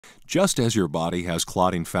Just as your body has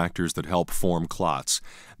clotting factors that help form clots,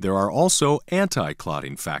 there are also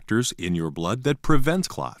anti-clotting factors in your blood that prevent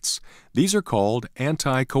clots. These are called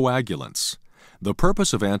anticoagulants. The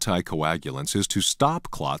purpose of anticoagulants is to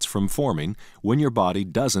stop clots from forming when your body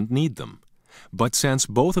doesn't need them. But since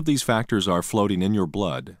both of these factors are floating in your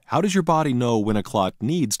blood, how does your body know when a clot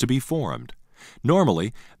needs to be formed?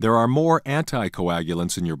 Normally, there are more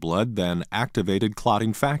anticoagulants in your blood than activated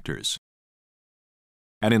clotting factors.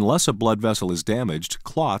 And unless a blood vessel is damaged,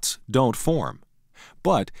 clots don't form.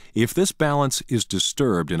 But if this balance is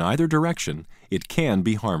disturbed in either direction, it can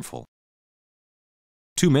be harmful.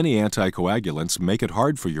 Too many anticoagulants make it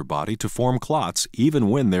hard for your body to form clots even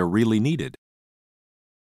when they're really needed.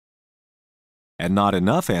 And not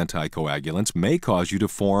enough anticoagulants may cause you to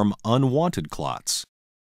form unwanted clots.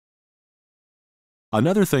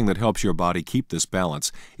 Another thing that helps your body keep this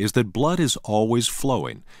balance is that blood is always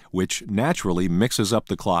flowing, which naturally mixes up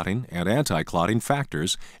the clotting and anti-clotting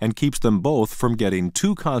factors and keeps them both from getting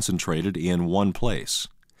too concentrated in one place.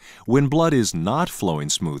 When blood is not flowing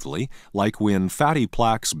smoothly, like when fatty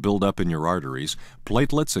plaques build up in your arteries,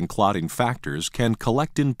 platelets and clotting factors can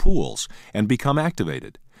collect in pools and become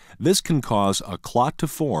activated. This can cause a clot to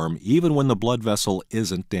form even when the blood vessel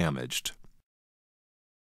isn't damaged.